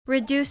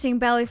Reducing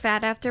belly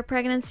fat after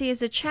pregnancy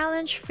is a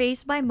challenge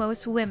faced by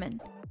most women.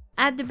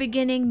 At the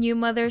beginning, new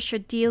mothers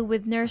should deal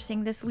with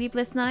nursing the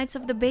sleepless nights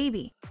of the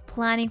baby,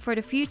 planning for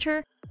the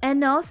future,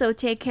 and also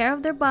take care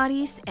of their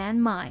bodies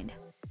and mind.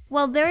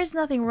 While there is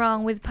nothing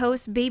wrong with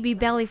post-baby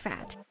belly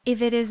fat,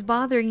 if it is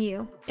bothering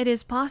you, it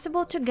is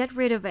possible to get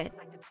rid of it.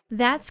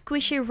 That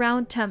squishy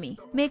round tummy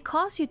may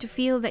cause you to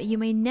feel that you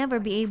may never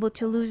be able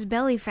to lose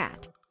belly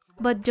fat.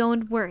 But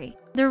don't worry,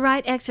 the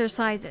right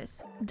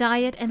exercises,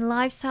 diet, and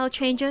lifestyle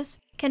changes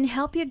can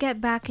help you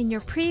get back in your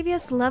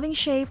previous loving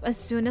shape as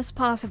soon as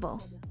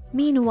possible.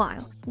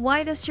 Meanwhile,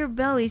 why does your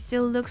belly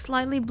still look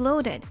slightly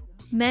bloated?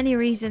 Many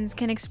reasons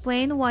can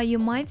explain why you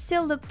might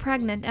still look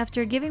pregnant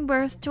after giving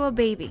birth to a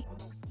baby.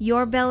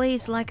 Your belly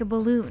is like a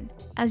balloon.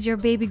 As your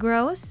baby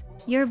grows,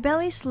 your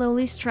belly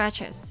slowly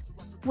stretches.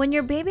 When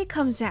your baby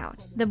comes out,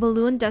 the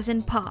balloon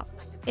doesn't pop.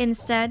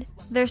 Instead,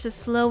 there's a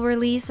slow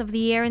release of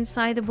the air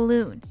inside the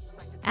balloon.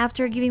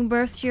 After giving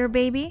birth to your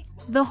baby,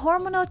 the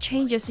hormonal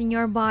changes in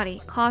your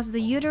body cause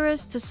the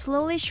uterus to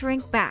slowly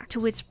shrink back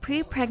to its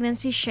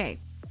pre-pregnancy shape.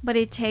 But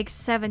it takes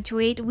 7 to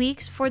 8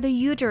 weeks for the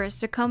uterus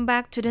to come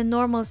back to the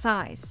normal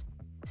size.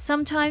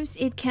 Sometimes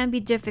it can be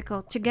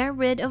difficult to get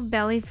rid of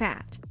belly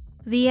fat.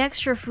 The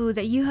extra food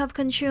that you have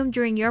consumed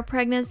during your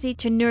pregnancy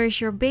to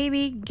nourish your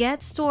baby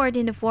gets stored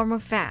in the form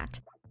of fat.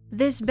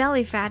 This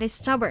belly fat is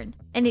stubborn,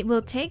 and it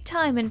will take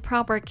time and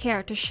proper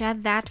care to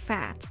shed that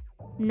fat.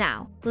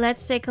 Now,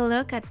 let's take a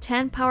look at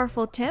 10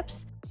 powerful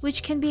tips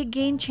which can be a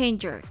game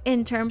changer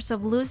in terms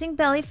of losing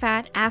belly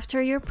fat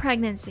after your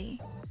pregnancy.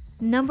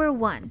 Number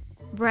 1.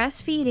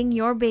 Breastfeeding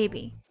your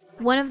baby.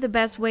 One of the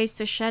best ways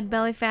to shed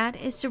belly fat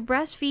is to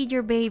breastfeed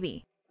your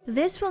baby.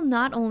 This will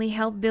not only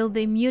help build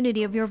the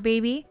immunity of your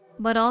baby,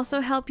 but also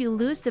help you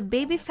lose the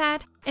baby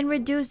fat and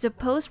reduce the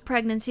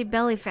post-pregnancy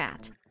belly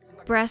fat.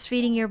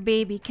 Breastfeeding your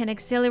baby can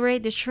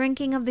accelerate the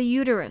shrinking of the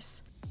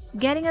uterus.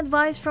 Getting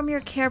advice from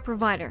your care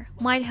provider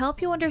might help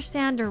you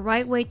understand the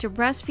right way to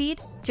breastfeed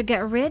to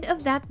get rid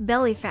of that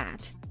belly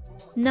fat.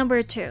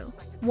 Number 2.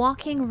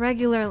 Walking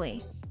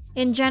regularly.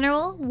 In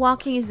general,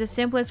 walking is the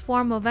simplest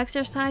form of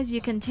exercise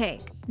you can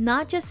take,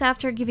 not just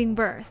after giving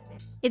birth.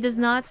 It does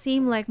not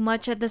seem like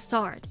much at the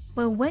start,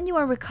 but when you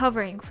are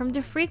recovering from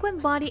the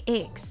frequent body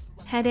aches,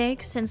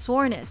 headaches, and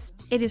soreness,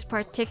 it is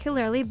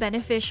particularly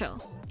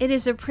beneficial. It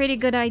is a pretty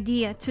good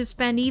idea to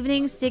spend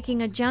evenings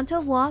taking a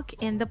gentle walk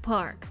in the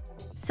park.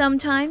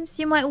 Sometimes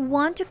you might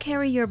want to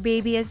carry your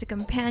baby as a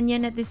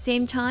companion at the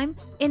same time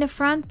in a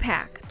front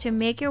pack to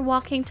make your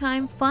walking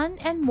time fun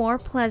and more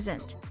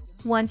pleasant.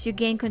 Once you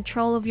gain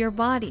control of your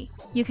body,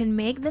 you can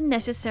make the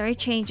necessary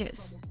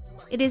changes.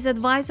 It is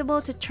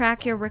advisable to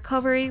track your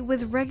recovery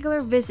with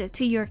regular visit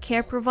to your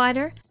care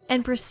provider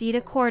and proceed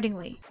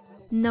accordingly.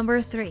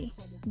 Number 3.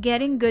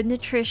 Getting good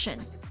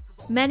nutrition.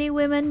 Many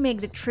women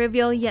make the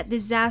trivial yet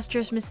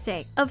disastrous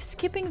mistake of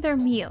skipping their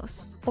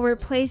meals or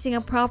replacing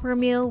a proper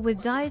meal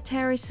with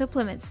dietary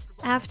supplements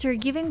after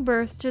giving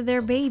birth to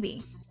their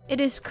baby. It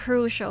is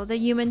crucial that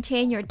you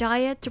maintain your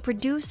diet to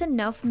produce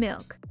enough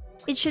milk.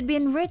 It should be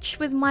enriched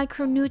with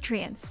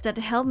micronutrients that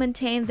help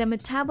maintain the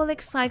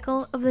metabolic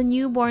cycle of the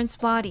newborn's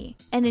body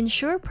and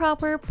ensure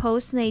proper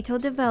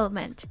postnatal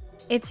development.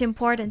 It's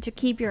important to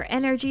keep your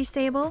energy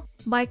stable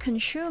by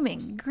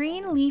consuming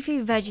green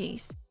leafy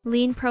veggies,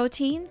 lean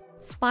protein,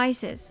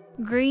 spices,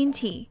 green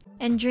tea,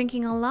 and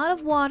drinking a lot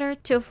of water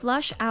to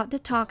flush out the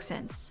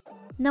toxins.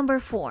 Number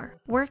 4.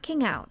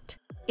 Working out.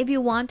 If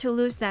you want to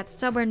lose that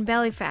stubborn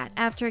belly fat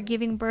after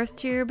giving birth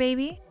to your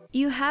baby,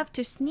 you have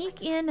to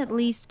sneak in at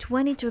least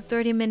 20 to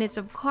 30 minutes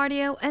of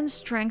cardio and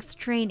strength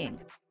training.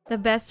 The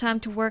best time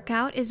to work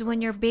out is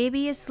when your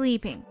baby is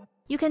sleeping.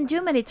 You can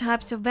do many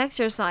types of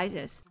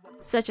exercises,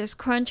 such as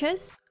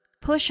crunches,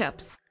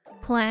 push-ups,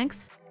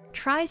 planks,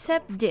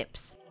 tricep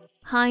dips,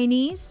 high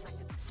knees,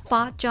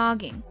 spot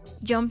jogging,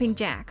 jumping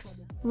jacks,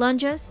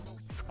 lunges,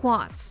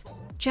 squats,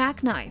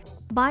 jackknife,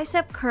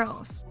 bicep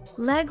curls,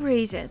 leg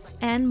raises,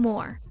 and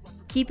more.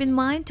 Keep in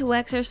mind to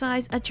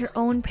exercise at your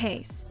own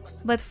pace.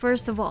 But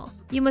first of all,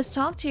 you must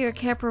talk to your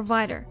care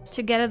provider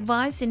to get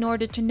advice in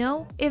order to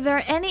know if there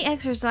are any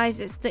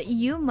exercises that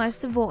you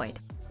must avoid.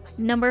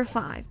 Number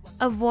 5.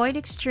 Avoid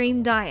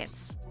extreme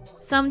diets.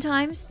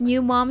 Sometimes,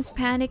 new moms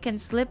panic and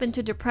slip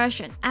into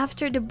depression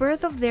after the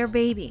birth of their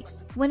baby.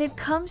 When it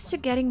comes to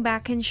getting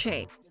back in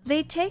shape,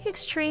 they take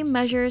extreme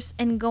measures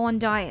and go on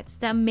diets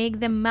that make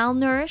them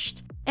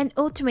malnourished and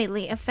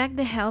ultimately affect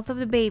the health of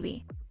the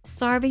baby.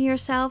 Starving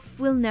yourself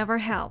will never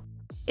help.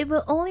 It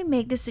will only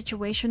make the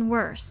situation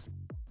worse.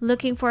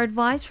 Looking for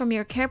advice from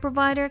your care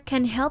provider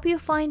can help you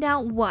find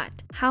out what,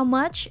 how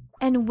much,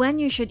 and when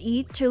you should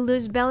eat to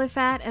lose belly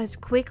fat as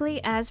quickly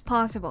as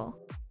possible.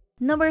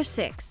 Number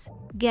 6.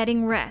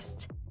 Getting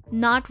rest.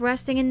 Not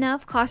resting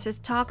enough causes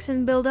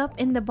toxin buildup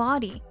in the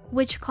body,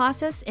 which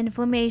causes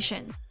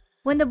inflammation.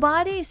 When the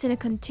body is in a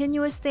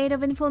continuous state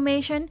of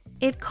inflammation,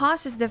 it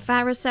causes the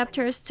fat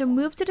receptors to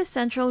move to the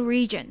central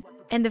region,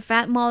 and the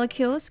fat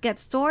molecules get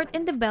stored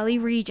in the belly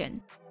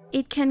region.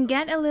 It can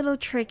get a little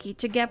tricky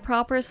to get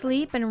proper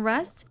sleep and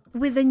rest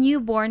with a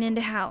newborn in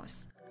the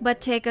house. but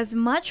take as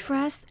much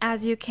rest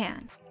as you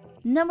can.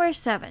 Number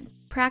 7.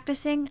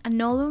 Practicing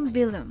Anulum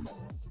Vilum.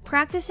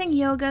 Practicing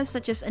yoga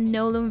such as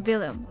Anulum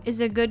Vilum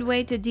is a good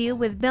way to deal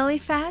with belly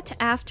fat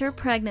after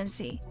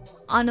pregnancy.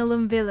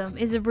 Anulum Vilum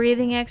is a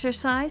breathing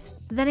exercise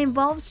that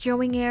involves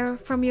drawing air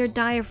from your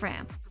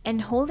diaphragm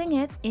and holding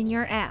it in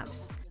your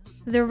abs.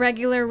 The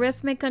regular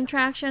rhythmic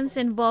contractions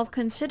involve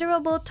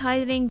considerable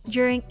tightening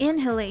during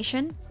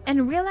inhalation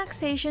and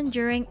relaxation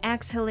during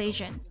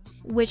exhalation,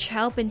 which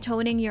help in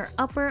toning your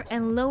upper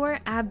and lower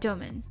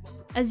abdomen.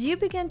 As you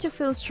begin to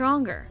feel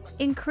stronger,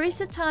 increase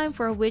the time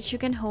for which you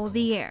can hold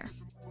the air.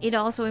 It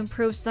also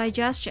improves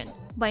digestion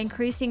by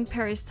increasing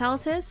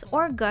peristalsis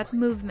or gut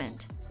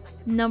movement.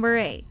 Number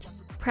 8.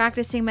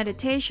 Practicing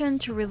meditation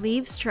to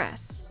relieve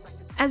stress.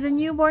 As a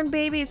newborn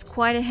baby is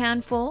quite a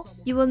handful,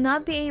 you will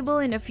not be able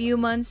in a few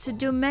months to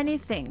do many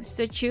things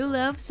that you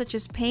love, such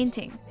as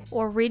painting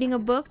or reading a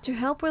book to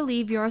help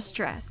relieve your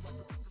stress.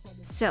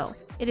 So,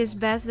 it is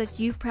best that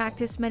you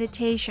practice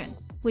meditation,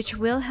 which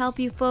will help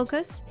you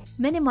focus,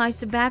 minimize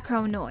the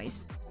background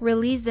noise,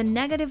 release the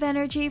negative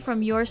energy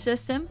from your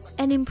system,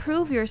 and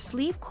improve your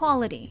sleep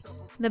quality.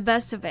 The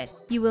best of it,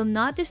 you will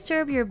not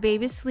disturb your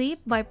baby's sleep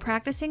by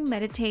practicing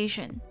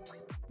meditation.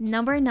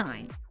 Number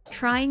 9.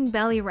 Trying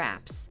belly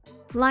wraps.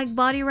 Like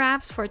body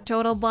wraps for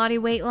total body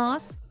weight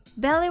loss,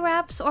 belly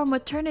wraps or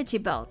maternity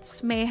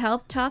belts may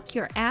help tuck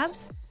your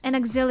abs and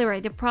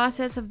accelerate the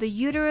process of the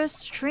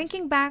uterus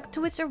shrinking back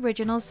to its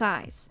original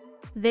size.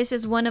 This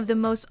is one of the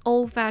most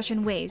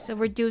old-fashioned ways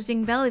of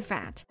reducing belly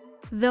fat,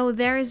 though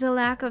there is a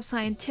lack of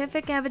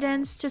scientific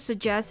evidence to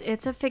suggest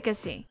its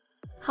efficacy.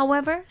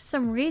 However,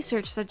 some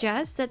research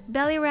suggests that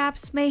belly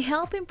wraps may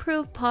help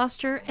improve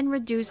posture and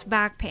reduce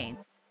back pain.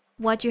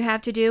 What you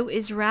have to do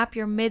is wrap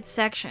your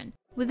midsection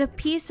with a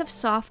piece of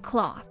soft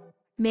cloth.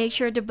 Make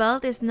sure the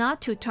belt is not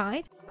too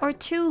tight or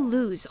too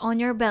loose on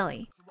your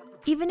belly.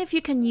 Even if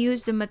you can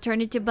use the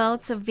maternity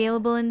belts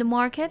available in the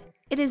market,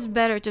 it is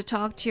better to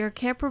talk to your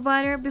care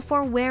provider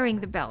before wearing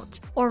the belt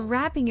or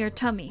wrapping your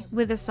tummy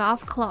with a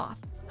soft cloth.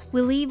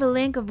 We'll leave a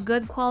link of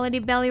good quality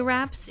belly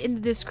wraps in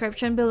the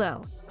description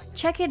below.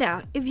 Check it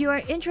out if you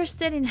are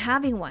interested in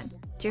having one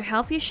to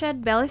help you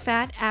shed belly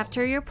fat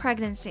after your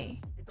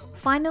pregnancy.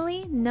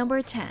 Finally,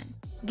 number 10.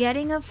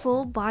 Getting a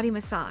full body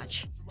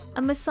massage.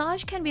 A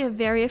massage can be a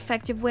very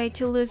effective way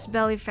to lose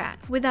belly fat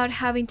without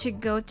having to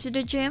go to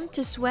the gym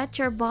to sweat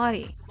your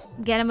body.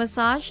 Get a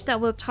massage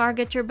that will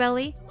target your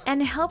belly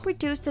and help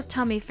reduce the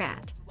tummy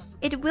fat.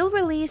 It will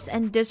release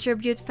and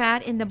distribute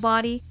fat in the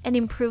body and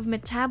improve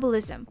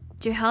metabolism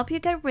to help you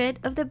get rid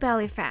of the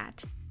belly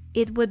fat.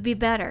 It would be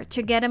better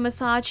to get a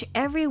massage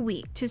every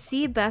week to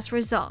see best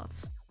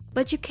results,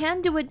 but you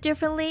can do it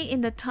differently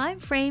in the time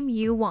frame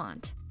you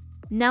want.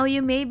 Now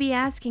you may be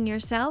asking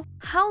yourself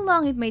how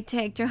long it may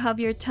take to have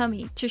your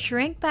tummy to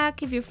shrink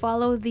back if you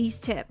follow these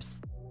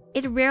tips.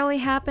 It rarely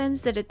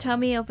happens that the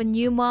tummy of a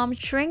new mom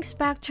shrinks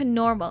back to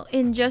normal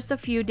in just a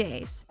few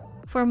days.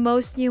 For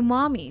most new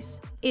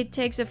mommies, it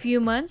takes a few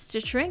months to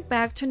shrink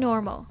back to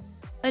normal.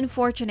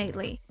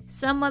 Unfortunately,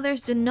 some mothers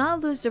do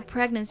not lose the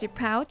pregnancy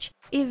pouch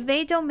if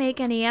they don't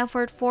make any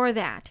effort for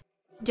that.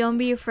 Don't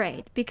be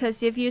afraid,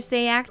 because if you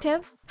stay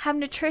active, have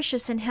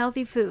nutritious and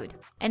healthy food,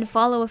 and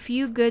follow a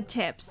few good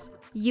tips,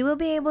 you will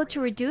be able to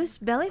reduce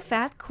belly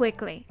fat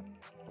quickly.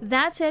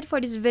 That's it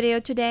for this video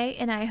today,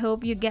 and I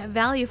hope you get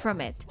value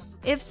from it.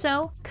 If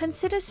so,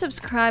 consider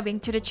subscribing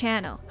to the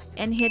channel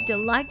and hit the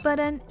like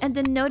button and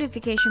the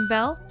notification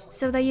bell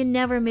so that you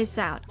never miss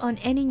out on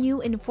any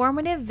new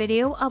informative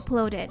video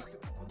uploaded.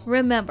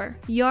 Remember,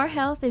 your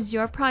health is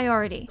your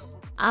priority.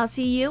 I'll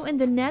see you in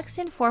the next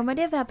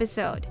informative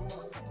episode.